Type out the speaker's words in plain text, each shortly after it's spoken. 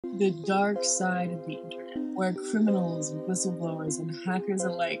The dark side of the internet, where criminals, whistleblowers, and hackers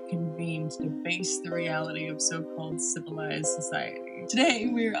alike convene to debase the reality of so-called civilized society. Today,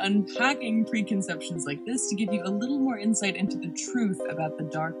 we're unpacking preconceptions like this to give you a little more insight into the truth about the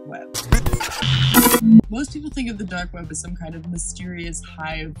dark web. Most people think of the dark web as some kind of mysterious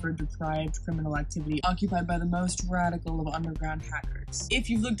hive for deprived criminal activity occupied by the most radical of underground hackers. If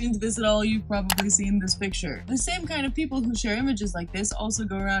you've looked into this at all, you've probably seen this picture. The same kind of people who share images like this also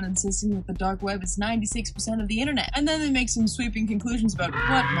go around insisting that the dark web is 96% of the internet, and then they make some sweeping conclusions about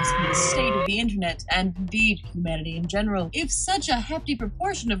what must be the state of the internet, and indeed humanity in general, if such a hefty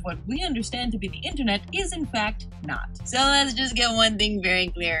proportion of what we understand to be the internet is in fact not. So let's just get one thing very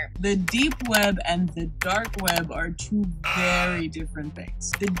clear. The deep web and the dark web are two very different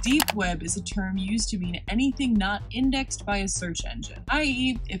things. The deep web is a term used to mean anything not indexed by a search engine,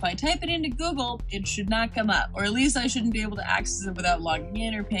 i.e., if I type it into Google, it should not come up, or at least I shouldn't be able to access it without logging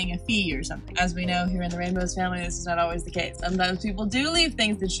in or paying a fee or something. As we know, here in the Rainbows family, this is not always the case. Sometimes people do leave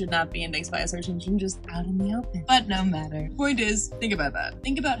things that should not be indexed by a search engine just out in the open. But no matter. Point is, think about that.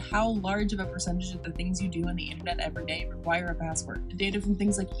 Think about how large of a percentage of the things you do on the internet every day require a password. The data from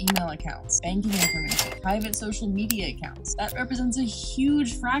things like email accounts, banking information, private social media accounts. That represents a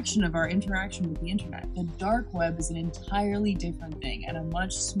huge fraction of our interaction with the internet. The dark web is an entirely different thing and a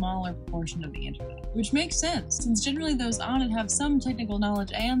much smaller proportion of the internet. Which makes sense, since generally those on it have some technical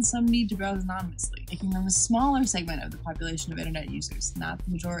knowledge and some need to browse anonymously, making them a smaller segment of the population of internet users, not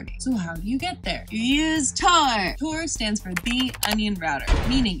the majority. So how do you get there? You use Tor! Tor stands for the Onion Router,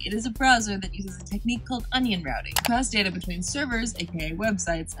 meaning it is a browser that uses a technique called onion routing to pass data between servers, aka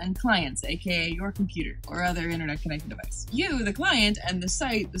websites, and clients, aka your computer, or other internet-connected device. You, the client, and the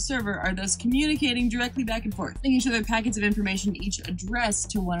site, the server, are thus communicating directly back and forth, making sure that packets of information each address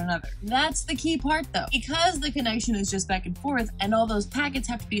to one another. That's the key part though. Because the connection is just back and forth, and all those packets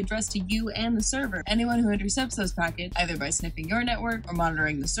have to be addressed to you and the server, anyone who intercepts those packets, either by sniffing your network, or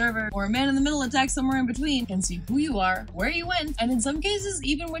monitoring the server, or a man-in-the-middle attack somewhere in between, can see who you are, where you went, and in some cases,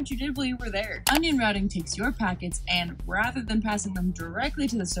 even what you did while you were there. Onion routing takes your packets and, rather than passing them directly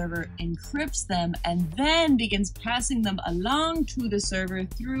to the server, encrypts them, and then begins passing them along to the server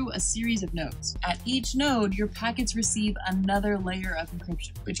through a series of nodes. At each node, your packets receive another layer of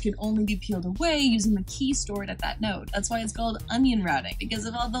encryption, which can only be peeled away using the key stored at that node. That's why it's called onion routing, because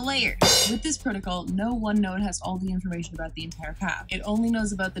of all the layers. With this protocol, no one node has all the information about the entire path. It only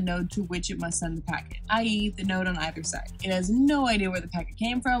knows about the node to which it must send the packet, i.e. the node on either side. It has no idea where the packet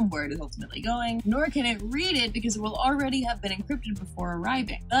came from, where it is ultimately going, nor can it read it because it will already have been encrypted before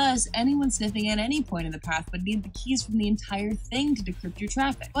arriving. Thus, anyone sniffing at any point in the path would need the keys from the entire thing to decrypt your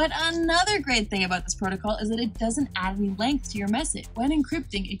traffic. But another great thing about this protocol is that it doesn't add any length to your message. When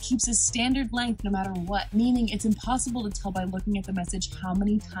encrypting, it keeps a standard length no matter what, meaning it's impossible to tell by looking at the message how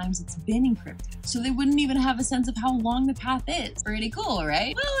many times it's been encrypted. So they wouldn't even have a sense of how long the path is. Pretty cool,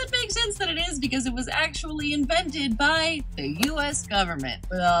 right? Well, it makes sense that it is because it was actually invented by the US government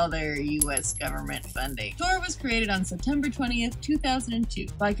with all their US government funding. Tor was created on September 20th, 2002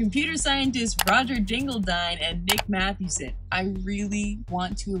 by computer scientists Roger Dingledine and Nick Mathewson. I really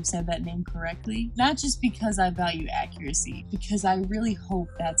want to have said that name correctly, not just because I value accuracy, because I really hope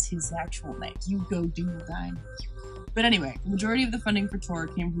that's his actual name. You go Dingledine. But anyway, the majority of the funding for Tor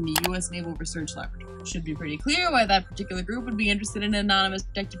came from the US Naval Research Laboratory. It should be pretty clear why that particular group would be interested in anonymous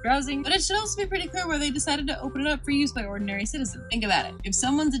protected browsing, but it should also be pretty clear why they decided to open it up for use by ordinary citizens. Think about it. If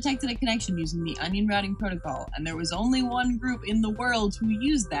someone detected a connection using the onion routing protocol, and there was only one group in the world who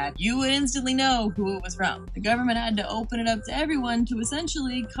used that, you would instantly know who it was from. The government had to open it up to everyone to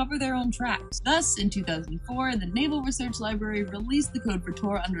essentially cover their own tracks. Thus, in 2004, the Naval Research Library released the code for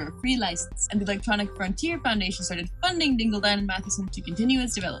Tor under a free license, and the Electronic Frontier Foundation started funding Dingledine and Mathewson to continue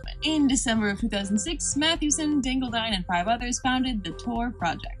its development. In December of 2006, Mathewson, Dingledine, and 5 others founded the Tor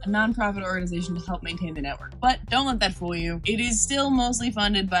Project, a non-profit organization to help maintain the network. But don't let that fool you. It is still mostly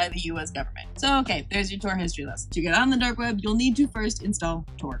funded by the US government. So okay, there's your Tor history lesson. To get on the dark web, you'll need to first install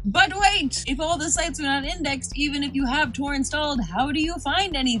Tor. But wait! If all the sites are not indexed, even if you have Tor installed, how do you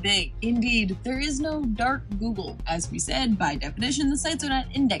find anything? Indeed, there is no dark Google. As we said, by definition, the sites are not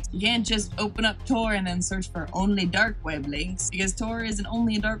indexed. You can't just open up Tor and then search for only dark web links, because Tor isn't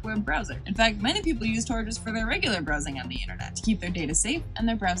only a dark web browser. In fact, many people use Tor just for their regular browsing on the internet, to keep their data safe and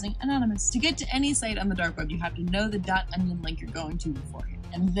their browsing anonymous. To get to any site on the dark web, you have to know the .onion link you're going to beforehand.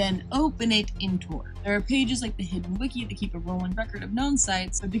 and then open it in Tor. There are pages like the Hidden Wiki that keep a rolling record of known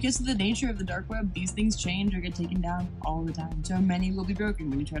sites, but because of the nature of the dark web, these things change or get taken down all the time. So many will be broken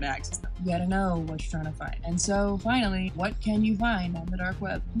when you try to access them. You gotta know what you're trying to find. And so finally, what can you find on the dark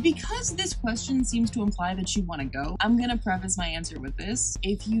web? Because this question seems to imply that you want to go, I'm gonna preface my answer with this.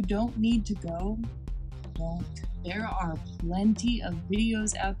 If you don't need to go, don't. There are plenty of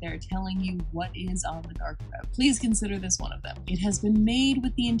videos out there telling you what is on the dark web. Please consider this one of them. It has been made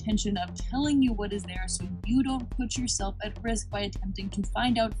with the intention of telling you what is there so you don't put yourself at risk by attempting to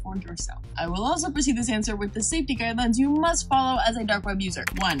find out for yourself. I will also proceed this answer with the safety guidelines you must follow as a dark web user.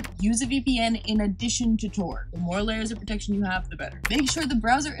 1. Use a VPN in addition to Tor. The more layers of protection you have, the better. Make sure the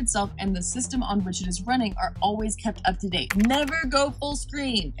browser itself and the system on which it is running are always kept up to date. Never go full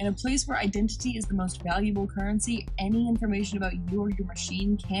screen. In a place where identity is the most valuable currency, any information about you or your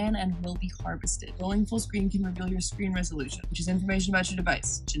machine can and will be harvested. Going full screen can reveal your screen resolution, which is information about your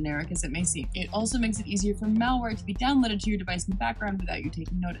device, generic as it may seem. It also makes it easier for malware to be downloaded to your device in the background without you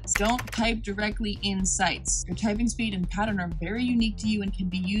taking notice. Don't type directly in sites. Your typing speed and pattern are very unique to you and can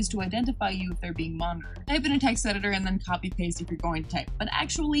be used to identify you if they're being monitored. Type in a text editor and then copy paste if you're going to type. But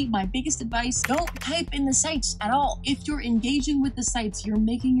actually, my biggest advice, don't type in the sites at all. If you're engaging with the sites, you're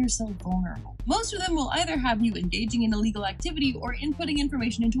making yourself vulnerable. Most of them will either have you engaging in illegal activity or inputting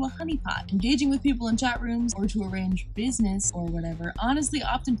information into a honeypot. Engaging with people in chat rooms or to arrange business or whatever honestly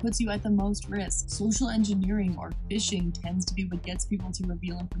often puts you at the most risk. Social engineering or phishing tends to be what gets people to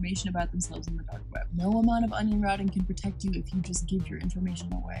reveal information about themselves in the dark web. No amount of onion routing can protect you if you just give your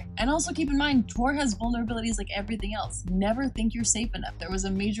information away. And also keep in mind, Tor has vulnerabilities like everything else. Never think you're safe enough. There was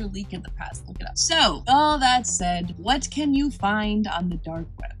a major leak in the past. Look it up. So, all that said, what can you find on the dark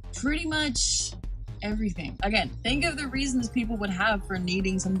web? Pretty much everything. Again, think of the reasons people would have for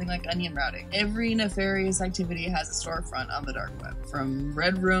needing something like onion routing. Every nefarious activity has a storefront on the dark web, from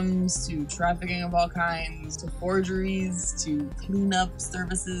red rooms to trafficking of all kinds to forgeries to cleanup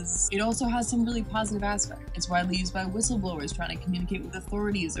services. It also has some really positive aspects. It's widely used by whistleblowers trying to communicate with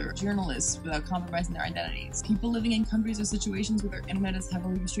authorities or journalists without compromising their identities. People living in countries or situations where their internet is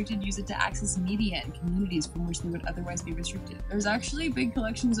heavily restricted use it to access media and communities from which they would otherwise be restricted. There's actually big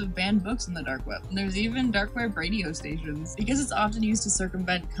collections of banned books on the dark web, and there's even dark web radio stations. Because it's often used to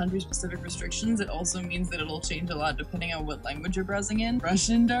circumvent country-specific restrictions, it also means that it'll change a lot depending on what language you're browsing in.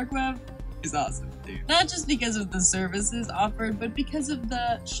 Russian dark web is awesome, dude. Not just because of the services offered, but because of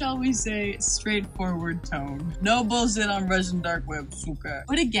the, shall we say, straightforward tone. No bullshit on Russian dark web, suka.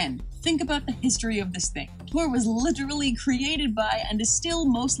 But again, think about the history of this thing. Tor was literally created by and is still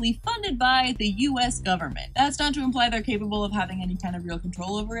mostly funded by the US government. That's not to imply they're capable of having any kind of real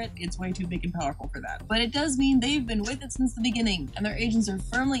control over it. It's way too big and powerful for that. But it does mean they've been with it since the beginning, and their agents are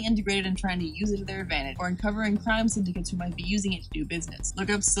firmly integrated in trying to use it to their advantage, or uncovering crime syndicates who might be using it to do business. Look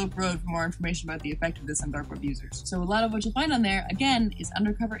up Silk Road for more information about the effect of this on dark web users. So a lot of what you'll find on there, again, is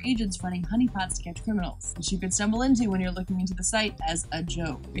undercover agents running honeypots to catch criminals, which you could stumble into when you're looking into the site as a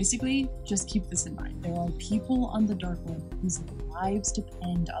joke. Basically, just keep this in mind. There are people on the dark web whose lives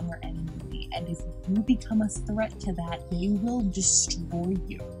depend on their anonymity, and if you become a threat to that, they will destroy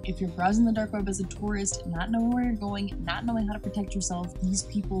you. If you're browsing the dark web as a tourist, not knowing where you're going, not knowing how to protect yourself, these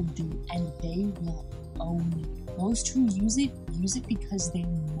people do, and they will own you. Most who use it because they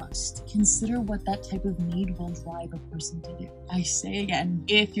must. Consider what that type of need will drive a person to do. I say again,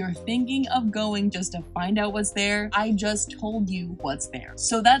 if you're thinking of going just to find out what's there, I just told you what's there.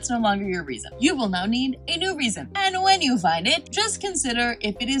 So that's no longer your reason. You will now need a new reason. And when you find it, just consider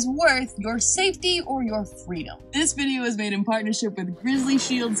if it is worth your safety or your freedom. This video is made in partnership with Grizzly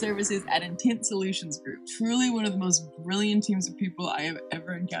Shield Services at Intent Solutions Group. Truly one of the most brilliant teams of people I have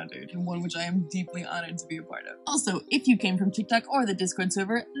ever encountered, and one which I am deeply honored to be a part of. Also, if you came from TikTok or the Discord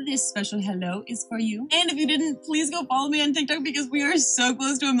server, this special hello is for you. And if you didn't, please go follow me on TikTok because we are so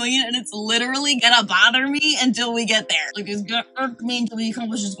close to 1 million and it's literally gonna bother me until we get there. Like, it's gonna irk me until we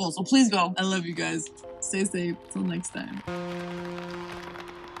accomplish this goal. So please go. I love you guys. Stay safe. Till next time.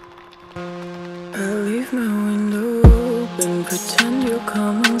 I leave my window open, pretend you'll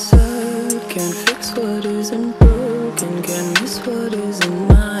come inside. Can't fix what isn't broken, can't miss what isn't